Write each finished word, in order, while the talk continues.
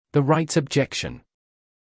The Rights Objection.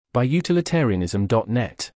 By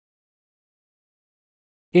utilitarianism.net.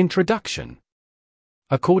 Introduction.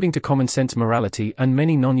 According to common sense morality and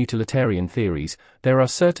many non-utilitarian theories, there are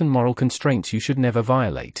certain moral constraints you should never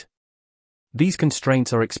violate. These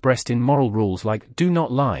constraints are expressed in moral rules like do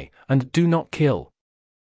not lie and do not kill.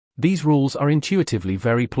 These rules are intuitively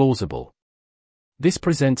very plausible. This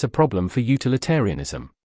presents a problem for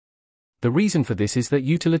utilitarianism. The reason for this is that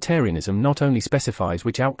utilitarianism not only specifies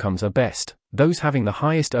which outcomes are best, those having the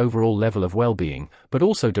highest overall level of well-being, but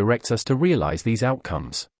also directs us to realize these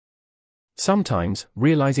outcomes. Sometimes,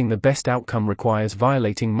 realizing the best outcome requires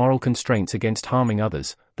violating moral constraints against harming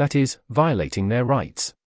others, that is, violating their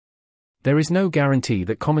rights. There is no guarantee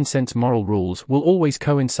that common-sense moral rules will always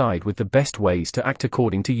coincide with the best ways to act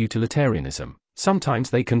according to utilitarianism.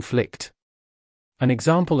 Sometimes they conflict. An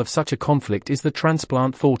example of such a conflict is the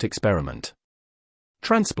transplant thought experiment.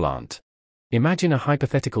 Transplant. Imagine a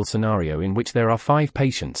hypothetical scenario in which there are 5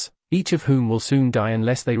 patients, each of whom will soon die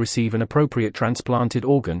unless they receive an appropriate transplanted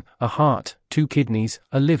organ, a heart, 2 kidneys,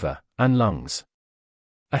 a liver, and lungs.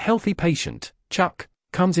 A healthy patient, Chuck,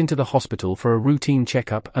 comes into the hospital for a routine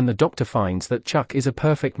checkup and the doctor finds that Chuck is a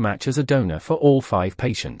perfect match as a donor for all 5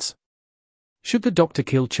 patients. Should the doctor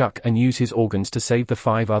kill Chuck and use his organs to save the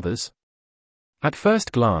 5 others? At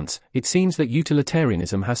first glance, it seems that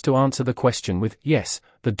utilitarianism has to answer the question with, yes,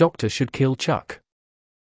 the doctor should kill Chuck.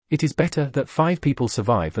 It is better that 5 people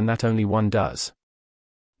survive than that only one does.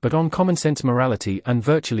 But on common sense morality and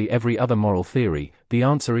virtually every other moral theory, the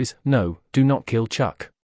answer is, no, do not kill Chuck.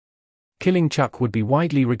 Killing Chuck would be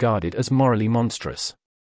widely regarded as morally monstrous.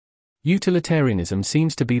 Utilitarianism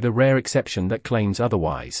seems to be the rare exception that claims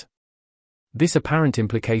otherwise. This apparent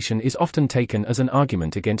implication is often taken as an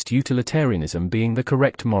argument against utilitarianism being the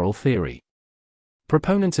correct moral theory.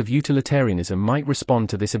 Proponents of utilitarianism might respond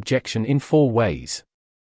to this objection in 4 ways.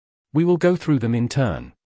 We will go through them in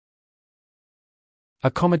turn.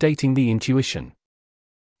 Accommodating the intuition.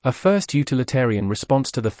 A first utilitarian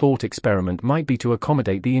response to the thought experiment might be to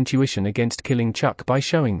accommodate the intuition against killing Chuck by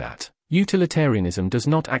showing that utilitarianism does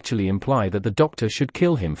not actually imply that the doctor should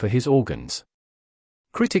kill him for his organs.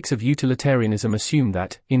 Critics of utilitarianism assume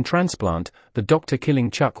that, in transplant, the doctor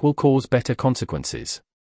killing Chuck will cause better consequences.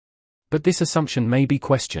 But this assumption may be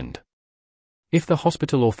questioned. If the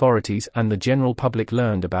hospital authorities and the general public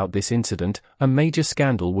learned about this incident, a major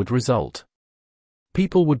scandal would result.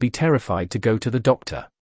 People would be terrified to go to the doctor.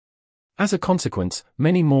 As a consequence,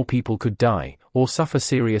 many more people could die, or suffer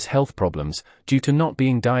serious health problems, due to not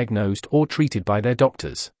being diagnosed or treated by their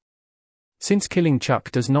doctors. Since killing Chuck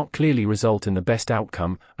does not clearly result in the best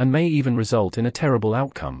outcome, and may even result in a terrible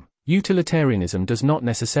outcome, utilitarianism does not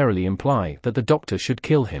necessarily imply that the doctor should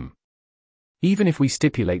kill him. Even if we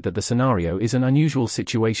stipulate that the scenario is an unusual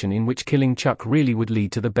situation in which killing Chuck really would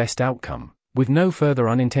lead to the best outcome, with no further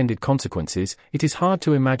unintended consequences, it is hard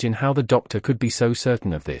to imagine how the doctor could be so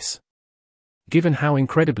certain of this. Given how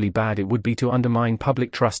incredibly bad it would be to undermine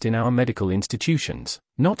public trust in our medical institutions,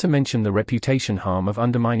 not to mention the reputation harm of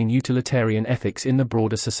undermining utilitarian ethics in the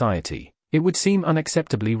broader society, it would seem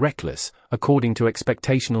unacceptably reckless, according to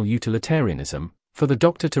expectational utilitarianism, for the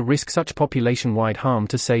doctor to risk such population-wide harm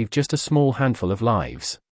to save just a small handful of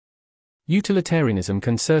lives. Utilitarianism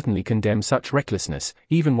can certainly condemn such recklessness,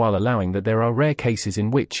 even while allowing that there are rare cases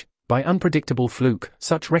in which, by unpredictable fluke,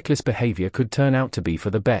 such reckless behavior could turn out to be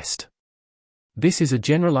for the best. This is a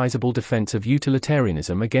generalizable defense of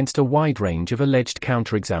utilitarianism against a wide range of alleged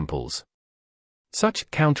counterexamples. Such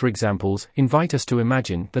counterexamples invite us to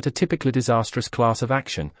imagine that a typically disastrous class of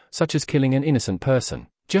action, such as killing an innocent person,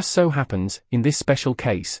 just so happens, in this special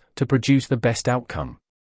case, to produce the best outcome.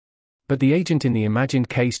 But the agent in the imagined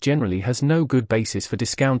case generally has no good basis for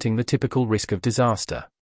discounting the typical risk of disaster.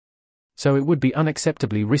 So it would be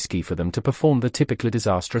unacceptably risky for them to perform the typically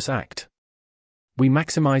disastrous act. We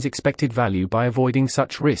maximize expected value by avoiding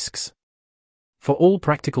such risks. For all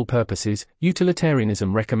practical purposes,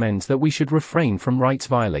 utilitarianism recommends that we should refrain from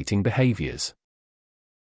rights-violating behaviors.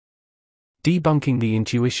 Debunking the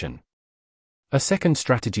intuition. A second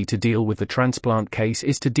strategy to deal with the transplant case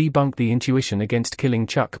is to debunk the intuition against killing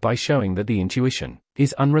Chuck by showing that the intuition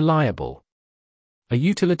is unreliable. A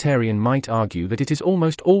utilitarian might argue that it is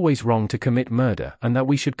almost always wrong to commit murder and that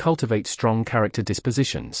we should cultivate strong character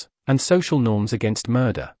dispositions and social norms against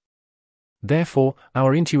murder. Therefore,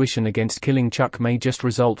 our intuition against killing Chuck may just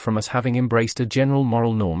result from us having embraced a general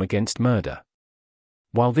moral norm against murder.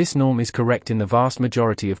 While this norm is correct in the vast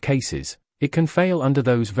majority of cases, it can fail under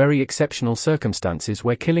those very exceptional circumstances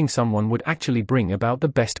where killing someone would actually bring about the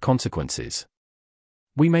best consequences.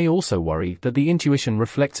 We may also worry that the intuition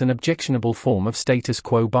reflects an objectionable form of status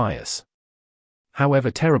quo bias.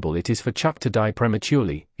 however terrible it is for Chuck to die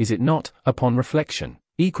prematurely, is it not, upon reflection,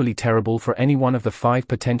 equally terrible for any one of the 5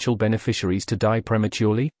 potential beneficiaries to die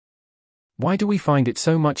prematurely? Why do we find it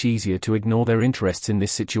so much easier to ignore their interests in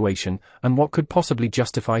this situation, and what could possibly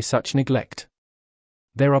justify such neglect?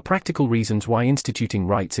 There are practical reasons why instituting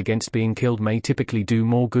rights against being killed may typically do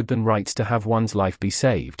more good than rights to have one's life be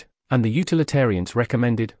saved, and the utilitarians'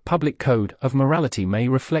 recommended public code of morality may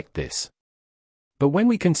reflect this. But when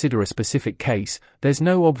we consider a specific case, there's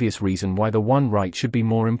no obvious reason why the one right should be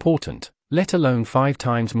more important, let alone 5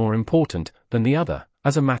 times more important, than the other,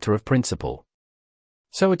 as a matter of principle.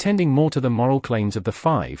 So attending more to the moral claims of the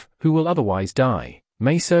 5, who will otherwise die,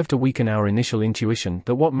 may serve to weaken our initial intuition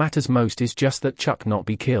that what matters most is just that Chuck not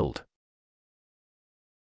be killed.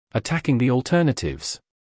 Attacking the alternatives.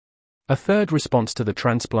 A third response to the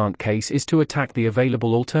transplant case is to attack the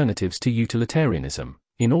available alternatives to utilitarianism,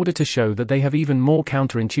 in order to show that they have even more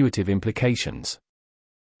counterintuitive implications.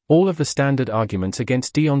 All of the standard arguments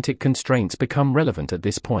against deontic constraints become relevant at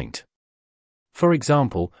this point. For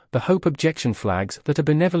example, the hope objection flags that a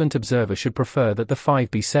benevolent observer should prefer that the 5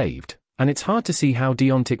 be saved, and it's hard to see how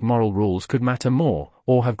deontic moral rules could matter more,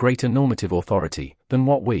 or have greater normative authority, than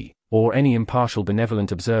what we, or any impartial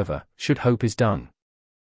benevolent observer, should hope is done.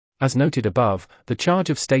 As noted above, the charge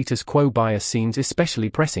of status quo bias seems especially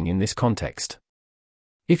pressing in this context.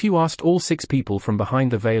 If you asked all 6 people from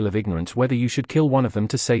behind the veil of ignorance whether you should kill one of them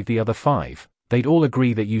to save the other 5, they'd all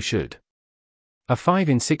agree that you should. A 5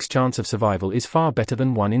 in 6 chance of survival is far better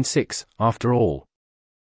than 1 in 6, after all.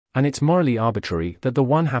 And it's morally arbitrary that the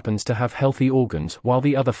one happens to have healthy organs while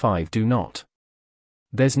the other 5 do not.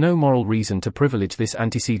 There's no moral reason to privilege this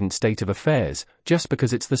antecedent state of affairs, just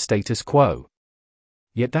because it's the status quo.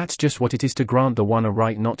 Yet that's just what it is to grant the one a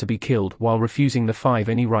right not to be killed while refusing the 5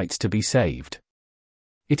 any rights to be saved.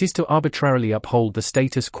 It is to arbitrarily uphold the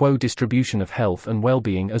status quo distribution of health and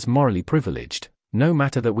well-being as morally privileged, no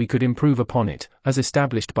matter that we could improve upon it, as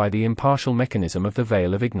established by the impartial mechanism of the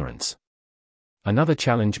veil of ignorance. Another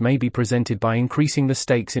challenge may be presented by increasing the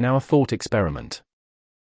stakes in our thought experiment.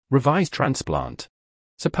 Revise transplant.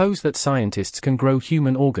 Suppose that scientists can grow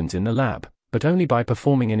human organs in the lab, but only by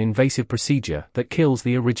performing an invasive procedure that kills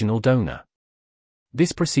the original donor.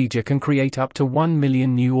 This procedure can create up to 1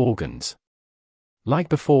 million new organs. Like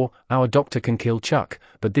before, our doctor can kill Chuck,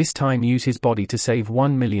 but this time use his body to save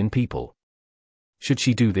 1 million people. Should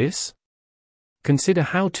she do this? Consider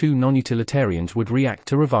how 2 non-utilitarians would react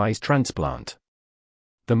to revised transplant.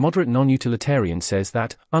 The moderate non-utilitarian says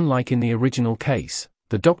that, unlike in the original case,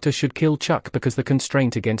 the doctor should kill Chuck because the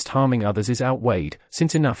constraint against harming others is outweighed,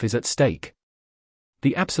 since enough is at stake.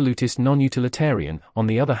 The absolutist non-utilitarian, on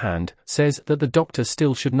the other hand, says that the doctor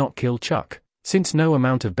still should not kill Chuck, since no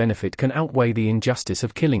amount of benefit can outweigh the injustice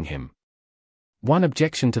of killing him. One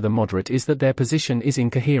objection to the moderate is that their position is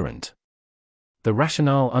incoherent. The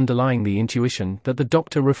rationale underlying the intuition that the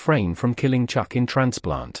doctor refrain from killing Chuck in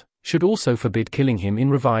transplant should also forbid killing him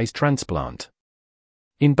in revised transplant.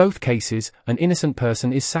 In both cases, an innocent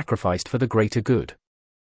person is sacrificed for the greater good.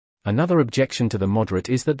 Another objection to the moderate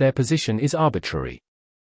is that their position is arbitrary.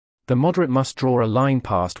 The moderate must draw a line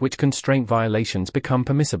past which constraint violations become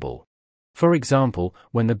permissible. For example,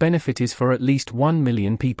 when the benefit is for at least 1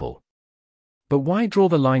 million people. But why draw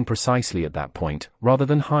the line precisely at that point, rather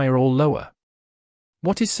than higher or lower?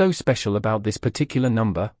 What is so special about this particular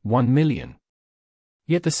number, 1 million?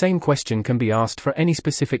 Yet the same question can be asked for any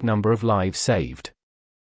specific number of lives saved.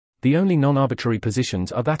 The only non-arbitrary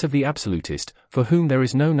positions are that of the absolutist, for whom there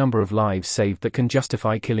is no number of lives saved that can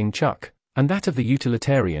justify killing Chuck, and that of the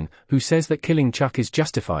utilitarian, who says that killing Chuck is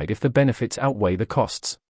justified if the benefits outweigh the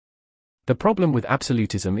costs. The problem with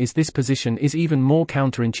absolutism is this position is even more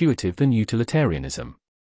counterintuitive than utilitarianism.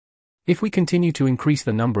 If we continue to increase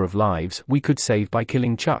the number of lives we could save by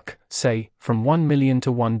killing Chuck, say, from 1 million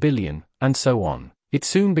to 1 billion, and so on, it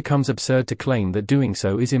soon becomes absurd to claim that doing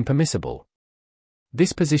so is impermissible.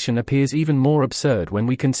 This position appears even more absurd when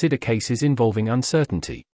we consider cases involving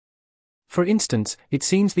uncertainty. For instance, it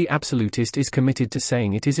seems the absolutist is committed to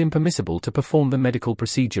saying it is impermissible to perform the medical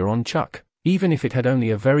procedure on Chuck, even if it had only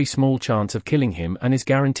a very small chance of killing him and is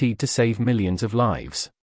guaranteed to save millions of lives.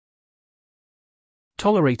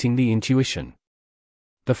 Tolerating the intuition.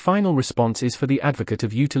 The final response is for the advocate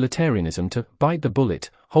of utilitarianism to bite the bullet,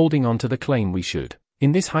 holding on to the claim we should,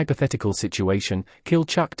 in this hypothetical situation, kill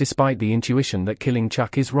Chuck despite the intuition that killing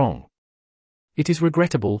Chuck is wrong. It is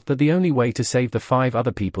regrettable that the only way to save the 5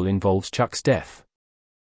 other people involves Chuck's death.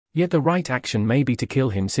 Yet the right action may be to kill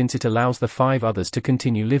him since it allows the 5 others to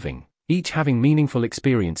continue living, each having meaningful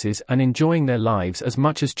experiences and enjoying their lives as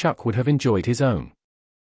much as Chuck would have enjoyed his own.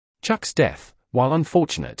 Chuck's death, while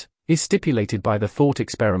unfortunate, is stipulated by the thought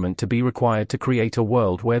experiment to be required to create a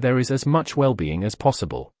world where there is as much well-being as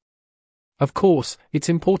possible. Of course, it's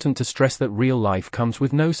important to stress that real life comes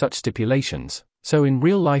with no such stipulations, so in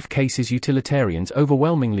real-life cases utilitarians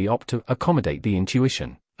overwhelmingly opt to accommodate the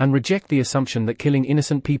intuition, and reject the assumption that killing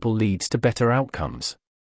innocent people leads to better outcomes.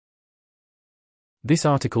 This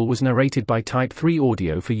article was narrated by Type 3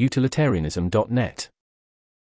 Audio for utilitarianism.net.